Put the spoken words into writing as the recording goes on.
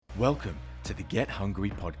Welcome to the Get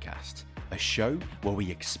Hungry podcast, a show where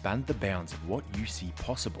we expand the bounds of what you see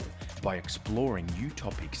possible by exploring new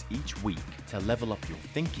topics each week to level up your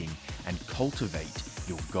thinking and cultivate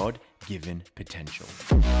your God-given potential.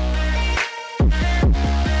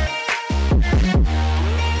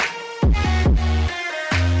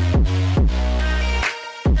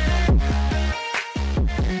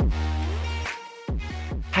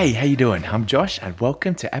 Hey, how you doing? I'm Josh and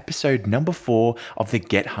welcome to episode number 4 of the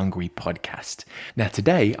Get Hungry podcast. Now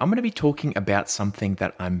today, I'm going to be talking about something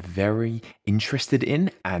that I'm very interested in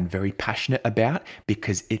and very passionate about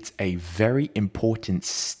because it's a very important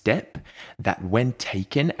step that when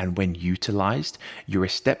taken and when utilized, you're a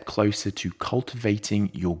step closer to cultivating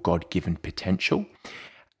your God-given potential.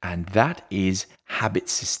 And that is habit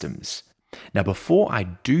systems. Now, before I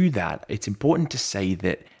do that, it's important to say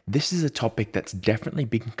that this is a topic that's definitely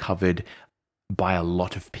been covered by a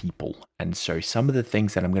lot of people. And so some of the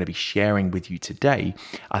things that I'm going to be sharing with you today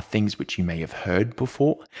are things which you may have heard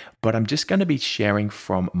before, but I'm just going to be sharing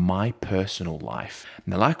from my personal life.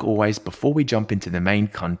 Now, like always, before we jump into the main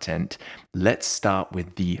content, let's start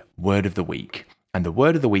with the word of the week. And the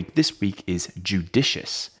word of the week this week is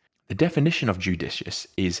judicious. The definition of judicious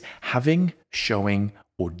is having, showing,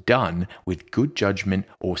 or done with good judgment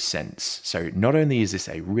or sense. So not only is this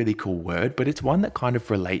a really cool word, but it's one that kind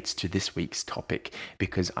of relates to this week's topic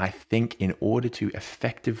because I think in order to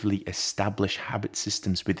effectively establish habit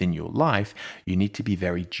systems within your life, you need to be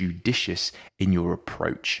very judicious in your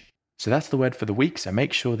approach. So that's the word for the week. So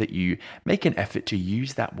make sure that you make an effort to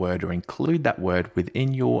use that word or include that word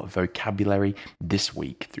within your vocabulary this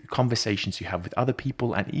week through conversations you have with other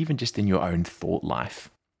people and even just in your own thought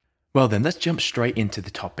life. Well then, let's jump straight into the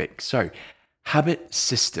topic. So, habit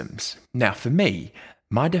systems. Now for me,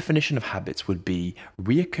 my definition of habits would be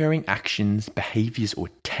reoccurring actions, behaviors, or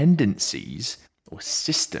tendencies, or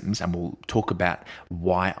systems, and we'll talk about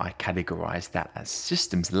why I categorize that as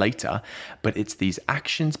systems later, but it's these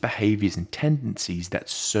actions, behaviors, and tendencies that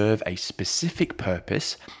serve a specific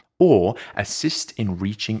purpose or assist in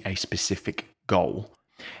reaching a specific goal.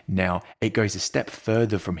 Now, it goes a step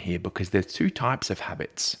further from here because there's two types of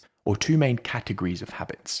habits, or two main categories of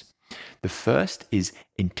habits. The first is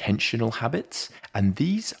intentional habits, and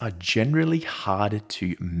these are generally harder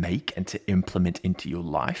to make and to implement into your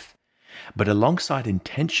life. But alongside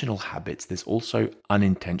intentional habits, there's also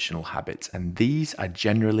unintentional habits, and these are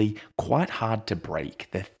generally quite hard to break.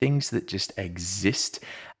 They're things that just exist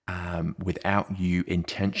without you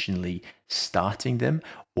intentionally starting them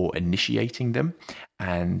or initiating them.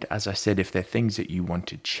 And as I said, if they're things that you want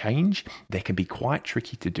to change, they can be quite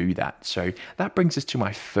tricky to do that. So that brings us to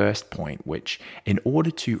my first point, which in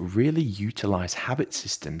order to really utilize habit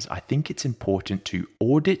systems, I think it's important to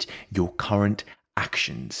audit your current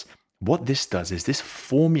actions. What this does is this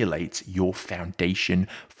formulates your foundation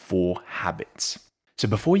for habits. So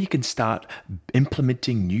before you can start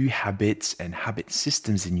implementing new habits and habit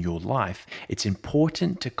systems in your life, it's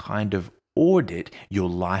important to kind of audit your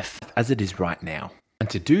life as it is right now. And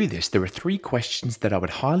to do this, there are 3 questions that I would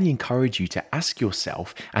highly encourage you to ask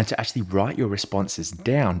yourself and to actually write your responses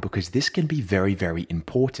down because this can be very, very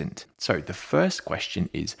important. So the first question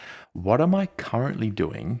is, what am I currently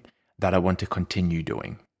doing that I want to continue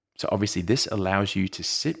doing? So obviously this allows you to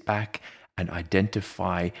sit back and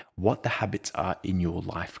identify what the habits are in your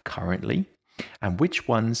life currently and which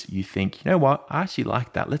ones you think, you know what, I actually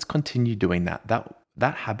like that. Let's continue doing that.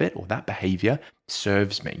 That habit or that behavior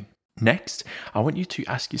serves me. Next, I want you to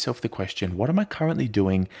ask yourself the question, what am I currently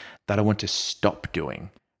doing that I want to stop doing?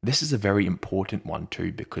 This is a very important one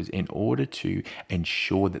too, because in order to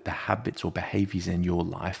ensure that the habits or behaviors in your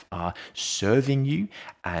life are serving you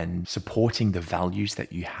and supporting the values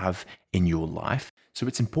that you have in your life, so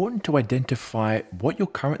it's important to identify what you're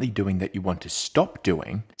currently doing that you want to stop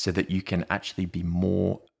doing so that you can actually be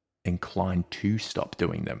more inclined to stop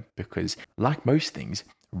doing them. Because like most things,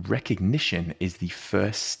 recognition is the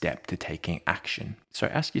first step to taking action. So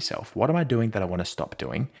ask yourself, what am I doing that I want to stop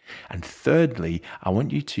doing? And thirdly, I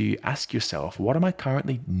want you to ask yourself, what am I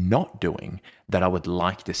currently not doing that I would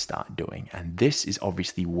like to start doing? And this is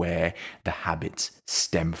obviously where the habits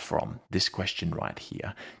stem from, this question right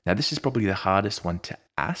here. Now, this is probably the hardest one to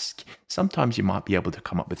ask. Sometimes you might be able to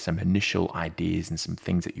come up with some initial ideas and some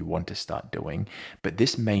things that you want to start doing. But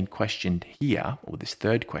this main question here, or this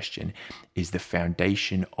third question, is the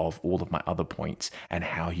foundation of all of my other points and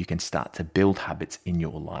how you can start to build habits in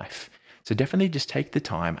your life. So definitely just take the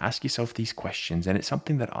time, ask yourself these questions. And it's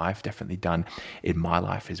something that I've definitely done in my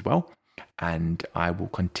life as well. and I will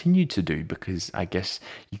continue to do, because I guess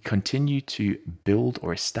you continue to build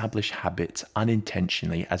or establish habits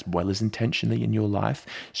unintentionally as well as intentionally in your life.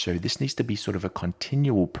 So this needs to be sort of a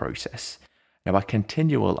continual process. Now, by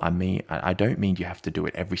continual, I don't mean you have to do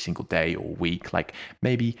it every single day or week, like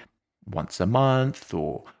maybe once a month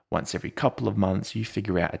or once every couple of months. You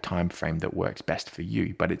figure out a time frame that works best for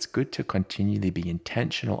you, but it's good to continually be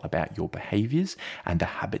intentional about your behaviors and the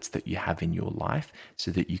habits that you have in your life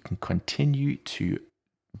so that you can continue to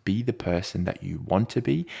be the person that you want to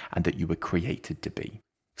be and that you were created to be.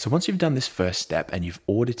 So once you've done this first step and you've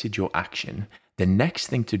audited your action, the next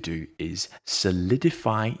thing to do is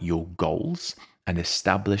solidify your goals and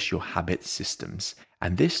establish your habit systems.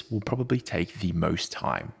 And this will probably take the most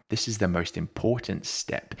time. This is the most important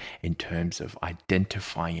step in terms of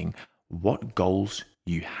identifying what goals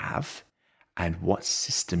you have and what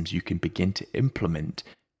systems you can begin to implement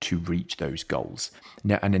to reach those goals.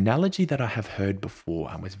 Now, an analogy that I have heard before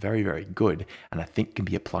and was very, very good, and I think can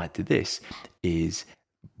be applied to this, is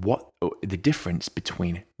what the difference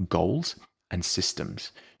between goals and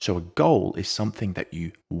systems. So a goal is something that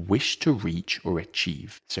you wish to reach or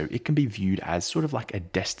achieve. So it can be viewed as sort of like a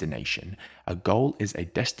destination. A goal is a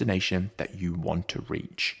destination that you want to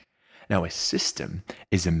reach. Now, a system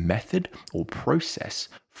is a method or process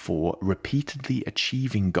for repeatedly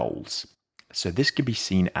achieving goals. So this can be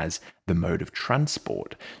seen as the mode of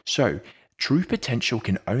transport. So true potential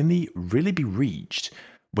can only really be reached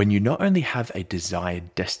when you not only have a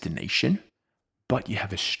desired destination, but you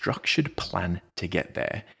have a structured plan to get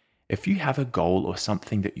there. If you have a goal or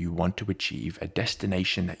something that you want to achieve, a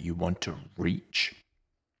destination that you want to reach,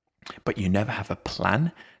 but you never have a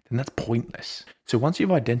plan, then that's pointless. So once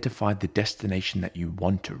you've identified the destination that you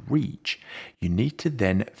want to reach, you need to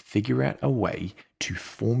then figure out a way to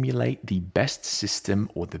formulate the best system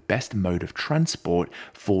or the best mode of transport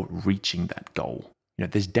for reaching that goal.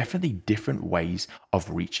 There's definitely different ways of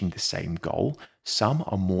reaching the same goal. Some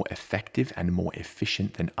are more effective and more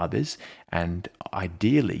efficient than others. And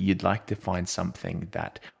ideally, you'd like to find something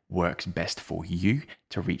that works best for you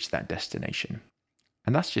to reach that destination.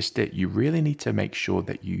 And that's just it. You really need to make sure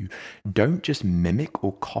that you don't just mimic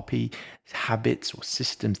or copy habits or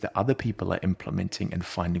systems that other people are implementing and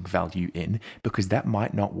finding value in, because that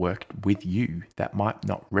might not work with you. That might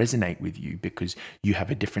not resonate with you because you have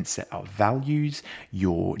a different set of values.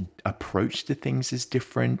 Your approach to things is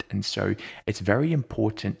different. And so it's very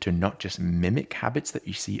important to not just mimic habits that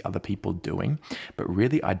you see other people doing, but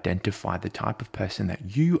really identify the type of person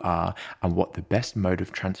that you are and what the best mode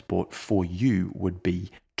of transport for you would be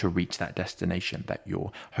to reach that destination that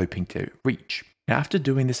you're hoping to reach. Now, after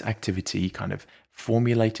doing this activity, kind of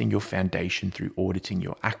formulating your foundation through auditing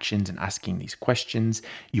your actions and asking these questions,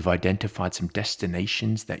 you've identified some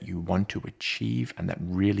destinations that you want to achieve and that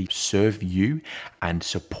really serve you and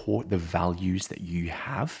support the values that you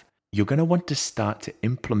have. You're going to want to start to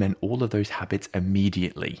implement all of those habits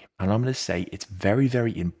immediately. And I'm going to say it's very,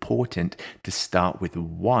 very important to start with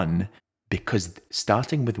one, because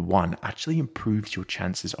starting with one actually improves your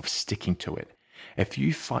chances of sticking to it. If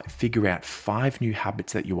you figure out 5 new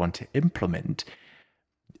habits that you want to implement,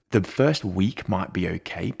 the first week might be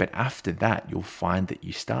okay, but after that, you'll find that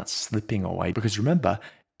you start slipping away. Because remember,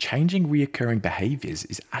 changing reoccurring behaviors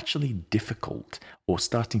is actually difficult, or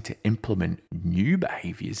starting to implement new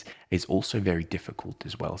behaviors is also very difficult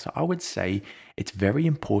as well. So I would say it's very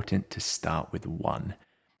important to start with one.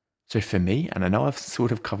 So for me, and I know I've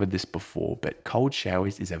sort of covered this before, but cold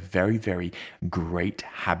showers is a very, very great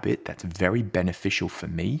habit that's very beneficial for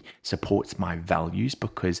me, supports my values,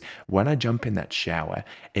 because when I jump in that shower,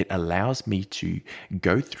 it allows me to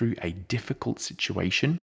go through a difficult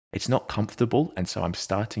situation. It's not comfortable, and so I'm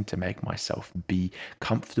starting to make myself be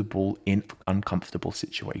comfortable in uncomfortable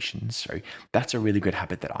situations. So that's a really good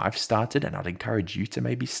habit that I've started, and I'd encourage you to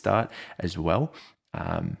maybe start as well.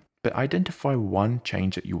 But identify one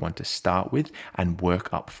change that you want to start with and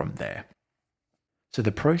work up from there. So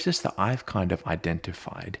the process that I've kind of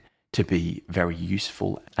identified to be very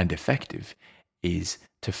useful and effective is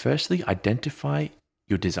to firstly identify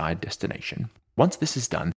your desired destination. Once this is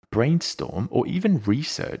done, brainstorm or even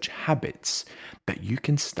research habits that you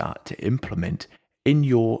can start to implement in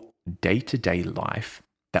your day-to-day life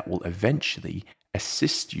that will eventually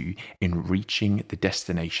assist you in reaching the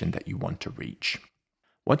destination that you want to reach.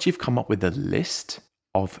 Once you've come up with a list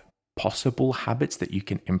of possible habits that you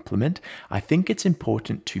can implement, I think it's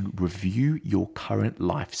important to review your current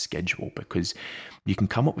life schedule, because you can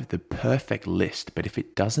come up with the perfect list, but if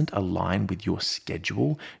it doesn't align with your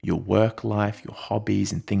schedule, your work life, your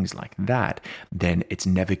hobbies, and things like that, then it's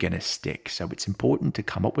never going to stick. So it's important to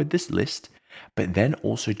come up with this list but then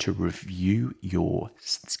also to review your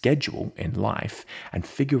schedule in life and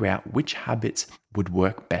figure out which habits would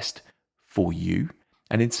work best for you.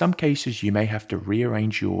 And in some cases, you may have to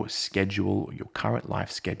rearrange your schedule, your current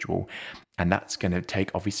life schedule, and that's going to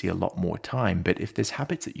take obviously a lot more time. But if there's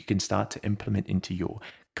habits that you can start to implement into your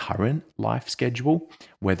current life schedule,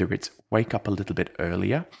 whether it's wake up a little bit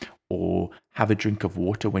earlier or have a drink of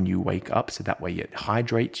water when you wake up, so that way it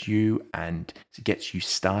hydrates you and gets you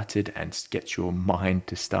started and gets your mind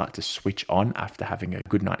to start to switch on after having a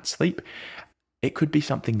good night's sleep. It could be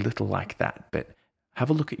something little like that, but have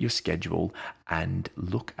a look at your schedule and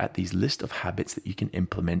look at these list of habits that you can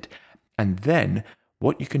implement. And then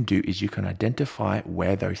what you can do is you can identify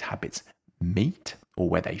where those habits meet or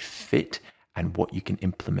where they fit and what you can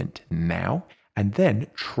implement now, and then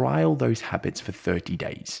trial those habits for 30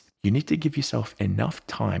 days. You need to give yourself enough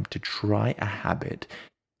time to try a habit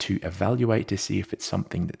to evaluate to see if it's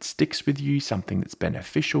something that sticks with you, something that's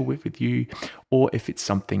beneficial with you, or if it's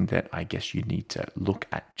something that I guess you need to look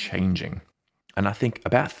at changing. And I think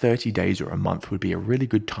about 30 days or a month would be a really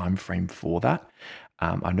good time frame for that.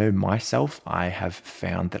 I know myself, I have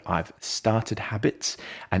found that I've started habits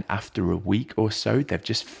and after a week or so, they've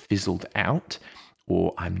just fizzled out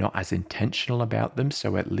or I'm not as intentional about them.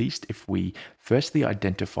 So at least if we firstly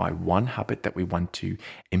identify one habit that we want to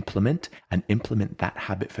implement and implement that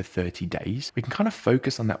habit for 30 days, we can kind of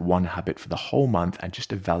focus on that one habit for the whole month and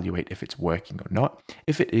just evaluate if it's working or not.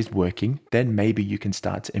 If it is working, then maybe you can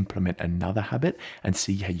start to implement another habit and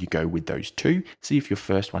see how you go with those two. See if your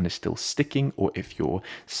first one is still sticking or if you're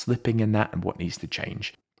slipping in that and what needs to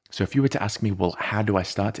change. So if you were to ask me, well, how do I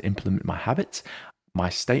start to implement my habits? My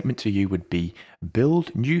statement to you would be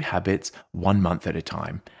build new habits 1 month at a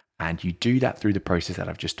time. And you do that through the process that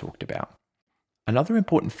I've just talked about. Another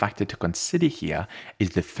important factor to consider here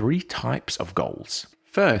is the 3 types of goals.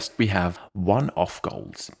 First, we have one-off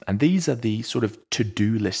goals, and these are the sort of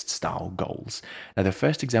to-do list style goals. Now, the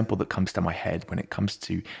first example that comes to my head when it comes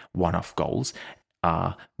to one-off goals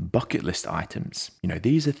are bucket list items.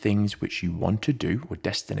 These are things which you want to do or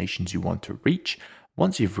destinations you want to reach.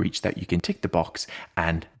 Once you've reached that, you can tick the box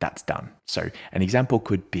and that's done. So an example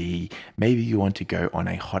could be maybe you want to go on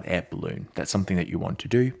a hot air balloon. That's something that you want to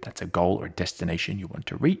do. That's a goal or a destination you want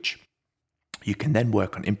to reach. You can then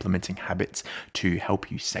work on implementing habits to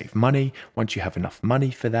help you save money. Once you have enough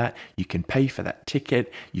money for that, you can pay for that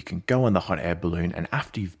ticket. You can go on the hot air balloon. And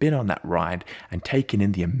after you've been on that ride and taken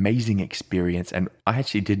in the amazing experience, and I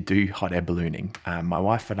actually did do hot air ballooning. My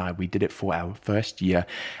wife and I, we did it for our first year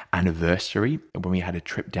anniversary when we had a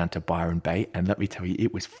trip down to Byron Bay. And let me tell you,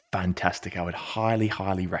 it was fantastic. I would highly,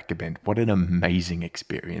 highly recommend. What an amazing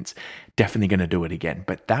experience. Definitely going to do it again.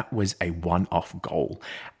 But that was a one-off goal.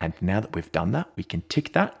 And now that we've done that, we can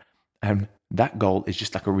tick that, and that goal is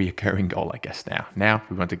just like a reoccurring goal, I guess. Now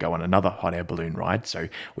we want to go on another hot air balloon ride, so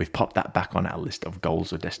we've popped that back on our list of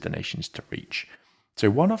goals or destinations to reach. So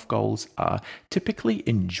one-off goals are typically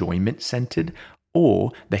enjoyment centered,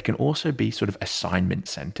 or they can also be sort of assignment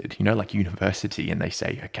centered, like university, and they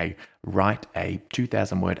say, okay, write a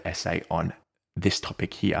 2,000-word essay on this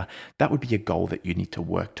topic here. That would be a goal that you need to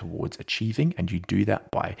work towards achieving, and you do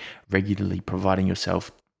that by regularly providing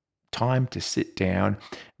yourself time to sit down,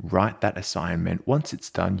 write that assignment. Once it's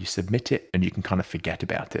done, you submit it and you can kind of forget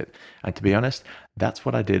about it. And to be honest, that's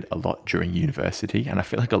what I did a lot during university. And I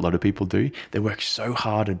feel like a lot of people do. They work so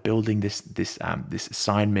hard at building this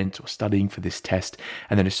assignment or studying for this test.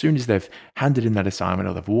 And then as soon as they've handed in that assignment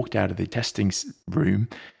or they've walked out of the testing room,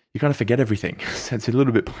 you kind of forget everything. So it's a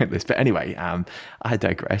little bit pointless. But anyway, I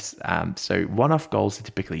digress. So one-off goals are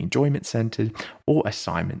typically enjoyment centered or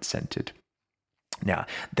assignment centered. Now,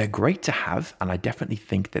 they're great to have, and I definitely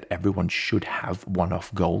think that everyone should have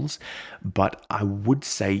one-off goals, but I would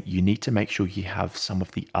say you need to make sure you have some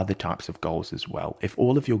of the other types of goals as well. If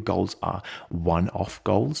all of your goals are one-off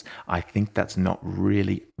goals, I think that's not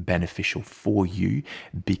really beneficial for you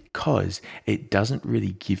because it doesn't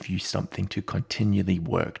really give you something to continually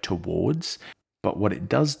work towards. But what it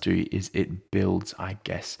does do is it builds, I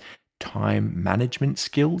guess, time management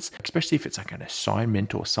skills, especially if it's like an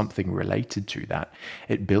assignment or something related to that.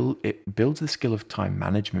 It builds the skill of time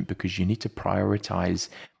management because you need to prioritize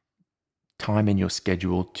time in your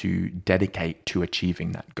schedule to dedicate to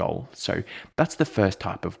achieving that goal. So that's the first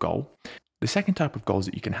type of goal. The second type of goals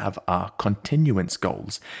that you can have are continuance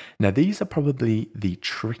goals. Now, these are probably the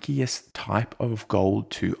trickiest type of goal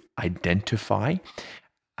to identify.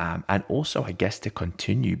 And also, I guess, to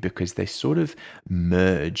continue because they sort of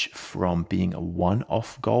merge from being a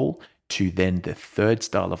one-off goal to then the third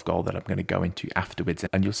style of goal that I'm going to go into afterwards.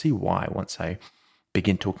 And you'll see why once I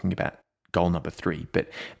begin talking about goal number 3. But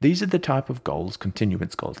these are the type of goals,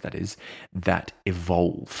 continuance goals that is, that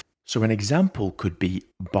evolve. So an example could be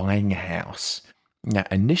buying a house. Now,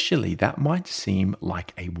 initially, that might seem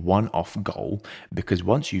like a one-off goal because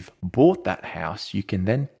once you've bought that house, you can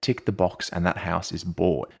then tick the box and that house is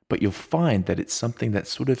bought. But you'll find that it's something that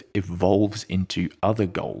sort of evolves into other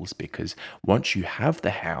goals because once you have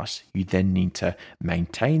the house, you then need to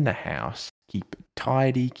maintain the house, keep it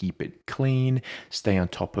tidy, keep it clean, stay on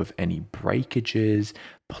top of any breakages,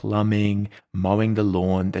 plumbing, mowing the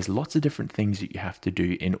lawn. There's lots of different things that you have to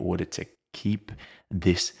do in order to keep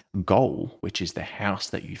this goal, which is the house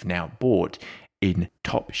that you've now bought, in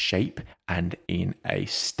top shape and in a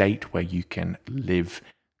state where you can live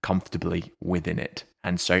comfortably within it.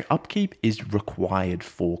 And so upkeep is required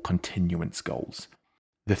for continuance goals.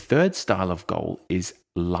 The third style of goal is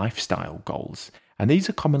lifestyle goals. And these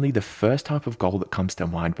are commonly the first type of goal that comes to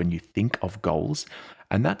mind when you think of goals.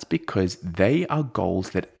 And that's because they are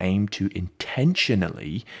goals that aim to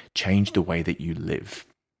intentionally change the way that you live.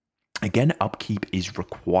 Again, upkeep is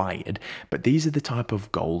required, but these are the type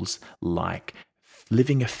of goals like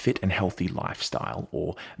living a fit and healthy lifestyle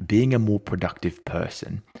or being a more productive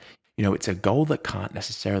person. It's a goal that can't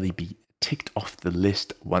necessarily be ticked off the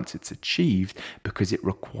list once it's achieved because it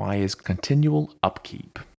requires continual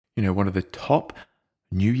upkeep. One of the top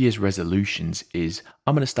New Year's resolutions is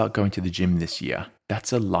I'm going to start going to the gym this year.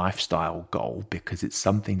 That's a lifestyle goal because it's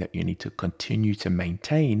something that you need to continue to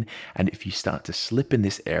maintain. And if you start to slip in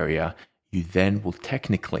this area, you then will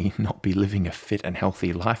technically not be living a fit and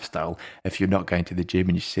healthy lifestyle if you're not going to the gym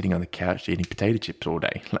and you're sitting on the couch eating potato chips all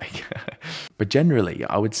day. But generally,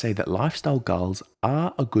 I would say that lifestyle goals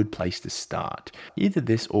are a good place to start, either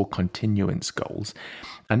this or continuance goals.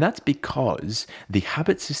 And that's because the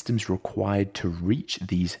habit systems required to reach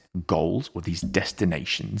these goals or these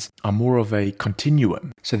destinations are more of a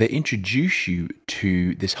continuum. So they introduce you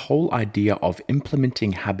to this whole idea of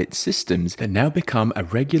implementing habit systems that now become a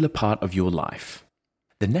regular part of your life.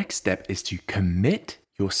 The next step is to commit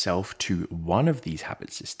yourself to one of these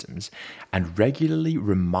habit systems and regularly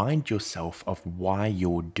remind yourself of why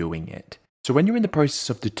you're doing it. So when you're in the process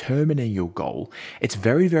of determining your goal, it's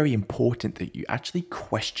very, very important that you actually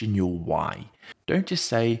question your why. Don't just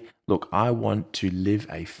say, look, I want to live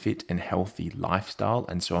a fit and healthy lifestyle,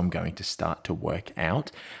 and so I'm going to start to work out.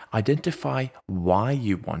 Identify why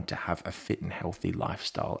you want to have a fit and healthy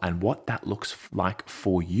lifestyle and what that looks like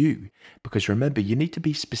for you. Because remember, you need to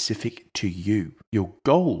be specific to you. Your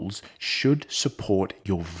goals should support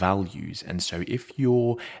your values. And so if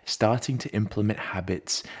you're starting to implement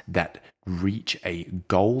habits that reach a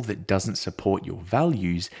goal that doesn't support your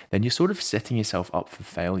values, then you're sort of setting yourself up for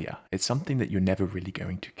failure. It's something that you're never really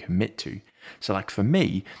going to commit to. So like for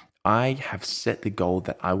me, I have set the goal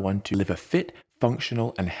that I want to live a fit,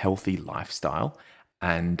 functional, and healthy lifestyle.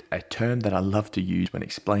 And a term that I love to use when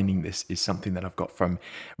explaining this is something that I've got from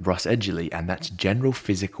Russ Edgerly, and that's general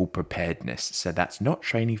physical preparedness. So that's not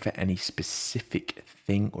training for any specific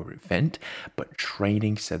thing or event, but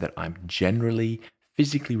training so that I'm generally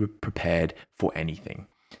physically prepared for anything.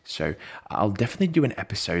 So I'll definitely do an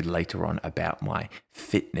episode later on about my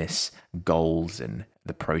fitness goals and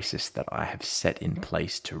the process that I have set in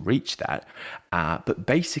place to reach that. But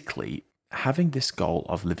basically, having this goal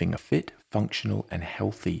of living a fit, functional, and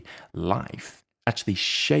healthy life actually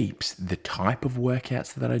shapes the type of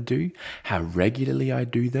workouts that I do, how regularly I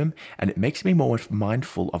do them, and it makes me more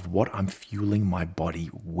mindful of what I'm fueling my body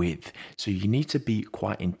with. So you need to be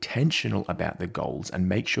quite intentional about the goals and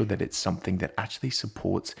make sure that it's something that actually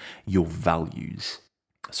supports your values.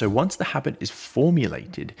 So once the habit is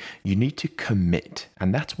formulated, you need to commit,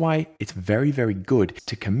 and that's why it's very, very good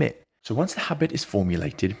to commit. So once the habit is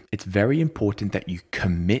formulated, it's very important that you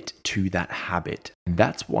commit to that habit. And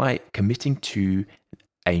that's why committing to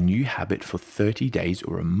a new habit for 30 days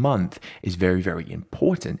or a month is very, very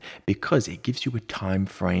important, because it gives you a time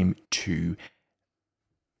frame to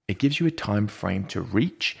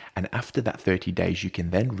reach. And after that 30 days, you can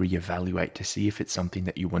then reevaluate to see if it's something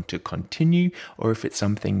that you want to continue or if it's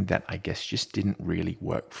something that I guess just didn't really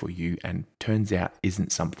work for you and turns out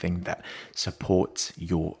isn't something that supports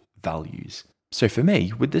your values. So for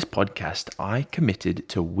me, with this podcast, I committed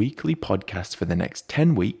to weekly podcasts for the next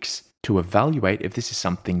 10 weeks to evaluate if this is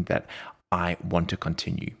something that I want to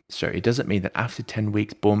continue. So it doesn't mean that after 10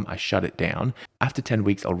 weeks, boom, I shut it down. After 10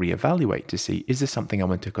 weeks, I'll reevaluate to see, is this something I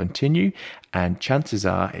want to continue? And chances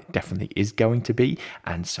are it definitely is going to be.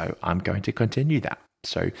 And so I'm going to continue that.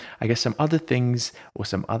 So I guess some other things or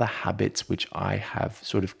some other habits which I have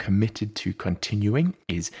sort of committed to continuing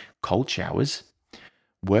is cold showers,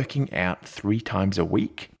 Working out 3 times a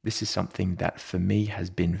week, this is something that for me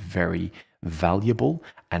has been very valuable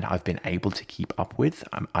and I've been able to keep up with.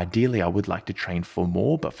 Ideally, I would like to train for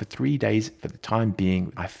more, but for 3 days, for the time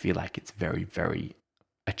being, I feel like it's very, very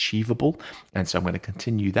achievable. And so I'm going to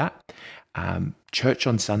continue that. Church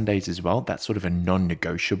on Sundays as well, that's sort of a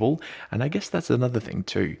non-negotiable. And I guess that's another thing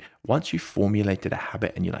too. Once you've formulated a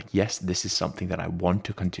habit and you're like, yes, this is something that I want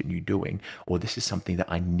to continue doing, or this is something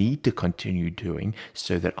that I need to continue doing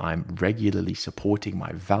so that I'm regularly supporting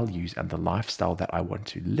my values and the lifestyle that I want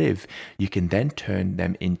to live, you can then turn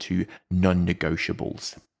them into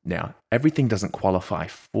non-negotiables. Now, everything doesn't qualify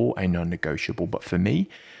for a non-negotiable, but for me,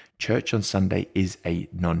 church on Sunday is a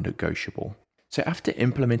non-negotiable. So after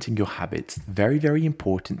implementing your habits, very, very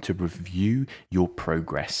important to review your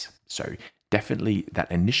progress. So definitely that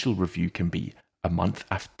initial review can be a month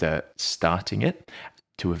after starting it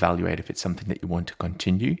to evaluate if it's something that you want to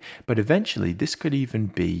continue. But eventually this could even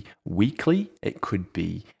be weekly. It could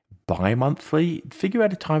be bi-monthly. Figure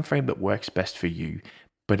out a time frame that works best for you.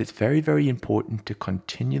 But it's very, very important to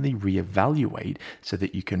continually reevaluate so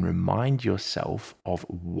that you can remind yourself of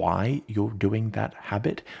why you're doing that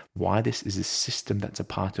habit, why this is a system that's a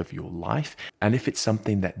part of your life, and if it's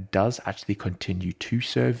something that does actually continue to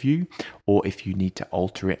serve you, or if you need to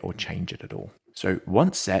alter it or change it at all. So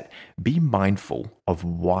once set, be mindful of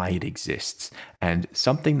why it exists. And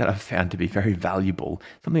something that I've found to be very valuable,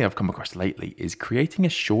 something I've come across lately, is creating a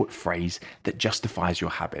short phrase that justifies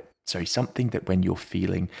your habit. So something that when you're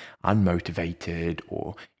feeling unmotivated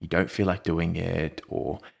or you don't feel like doing it,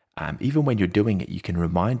 or even when you're doing it, you can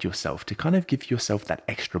remind yourself to kind of give yourself that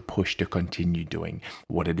extra push to continue doing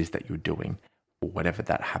what it is that you're doing or whatever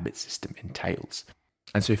that habit system entails.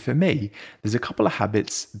 And so for me, there's a couple of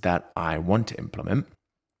habits that I want to implement,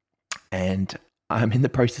 and I'm in the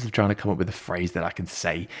process of trying to come up with a phrase that I can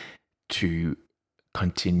say to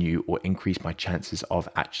continue or increase my chances of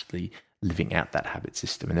actually living out that habit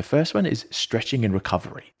system. And the first one is stretching and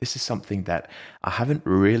recovery. This is something that I haven't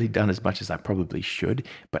really done as much as I probably should,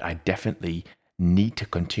 but I definitely need to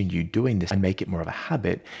continue doing this and make it more of a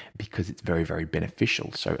habit because it's very, very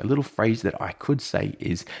beneficial. So a little phrase that I could say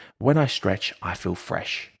is, when I stretch, I feel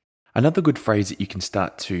fresh. Another good phrase that you can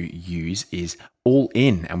start to use is all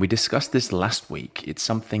in. And we discussed this last week. It's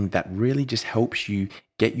something that really just helps you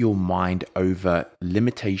get your mind over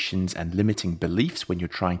limitations and limiting beliefs when you're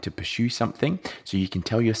trying to pursue something. So you can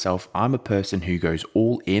tell yourself, I'm a person who goes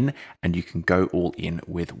all in, and you can go all in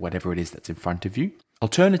with whatever it is that's in front of you.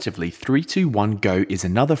 Alternatively, 3, 2, 1, go is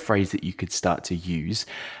another phrase that you could start to use.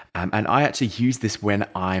 And I actually use this when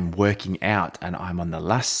I'm working out and I'm on the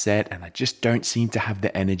last set and I just don't seem to have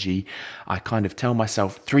the energy. I kind of tell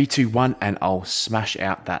myself 3, 2, 1, and I'll smash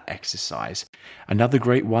out that exercise. Another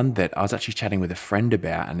great one that I was actually chatting with a friend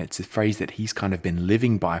about, and it's a phrase that he's kind of been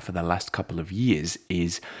living by for the last couple of years,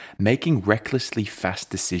 is making recklessly fast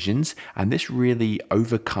decisions. And this really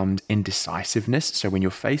overcomes indecisiveness. So when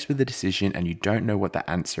you're faced with a decision and you don't know what the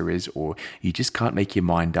answer is, or you just can't make your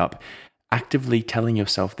mind up, actively telling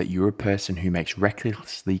yourself that you're a person who makes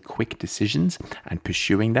recklessly quick decisions and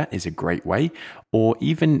pursuing that is a great way. Or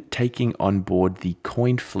even taking on board the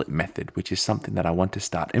coin flip method, which is something that I want to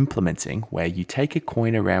start implementing, where you take a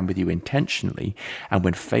coin around with you intentionally, and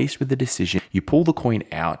when faced with a decision, you pull the coin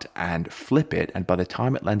out and flip it, and by the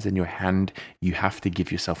time it lands in your hand, you have to give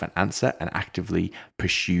yourself an answer and actively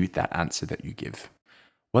pursue that answer that you give.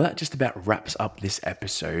 Well, that just about wraps up this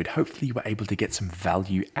episode. Hopefully you were able to get some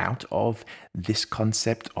value out of this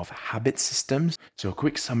concept of habit systems. So a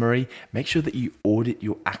quick summary, make sure that you audit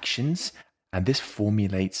your actions, and this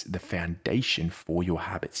formulates the foundation for your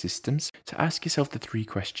habit systems. So ask yourself the 3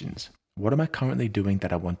 questions. What am I currently doing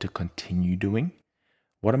that I want to continue doing?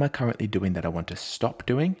 What am I currently doing that I want to stop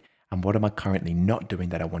doing? And what am I currently not doing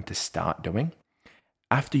that I want to start doing?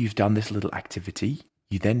 After you've done this little activity,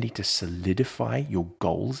 you then need to solidify your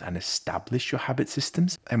goals and establish your habit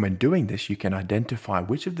systems. And when doing this, you can identify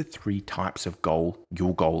which of the 3 types of goal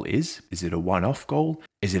your goal is. Is it a one-off goal?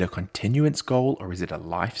 Is it a continuance goal? Or is it a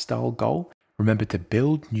lifestyle goal? Remember to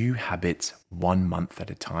build new habits 1 month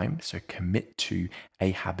at a time. So commit to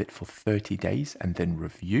a habit for 30 days and then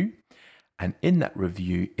review. And in that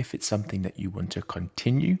review, if it's something that you want to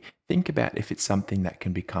continue, think about if it's something that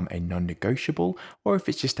can become a non-negotiable, or if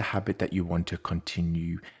it's just a habit that you want to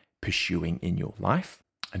continue pursuing in your life.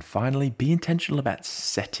 And finally, be intentional about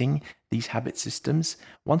setting these habit systems.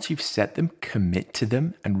 Once you've set them, commit to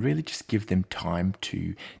them and really just give them time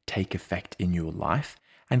to take effect in your life,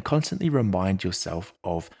 and constantly remind yourself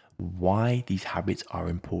of why these habits are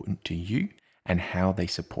important to you and how they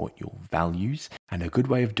support your values. And a good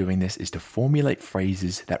way of doing this is to formulate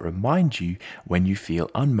phrases that remind you when you feel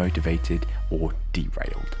unmotivated or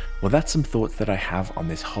derailed. Well, that's some thoughts that I have on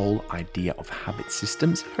this whole idea of habit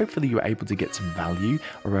systems. Hopefully you were able to get some value,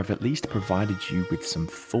 or I've at least provided you with some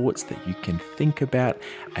thoughts that you can think about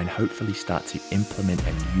and hopefully start to implement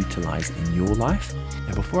and utilize in your life.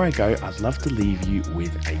 Now, before I go, I'd love to leave you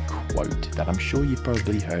with a quote that I'm sure you've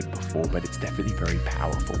probably heard before, but it's definitely very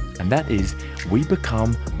powerful. And that is, we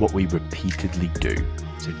become what we repeatedly do.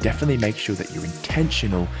 So definitely make sure that you're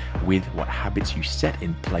intentional with what habits you set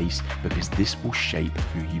in place, because this will shape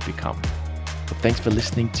who you become. Well, thanks for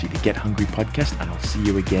listening to the Get Hungry podcast, and I'll see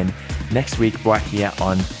you again next week right here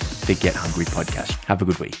on the Get Hungry podcast. Have a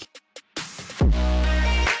good week.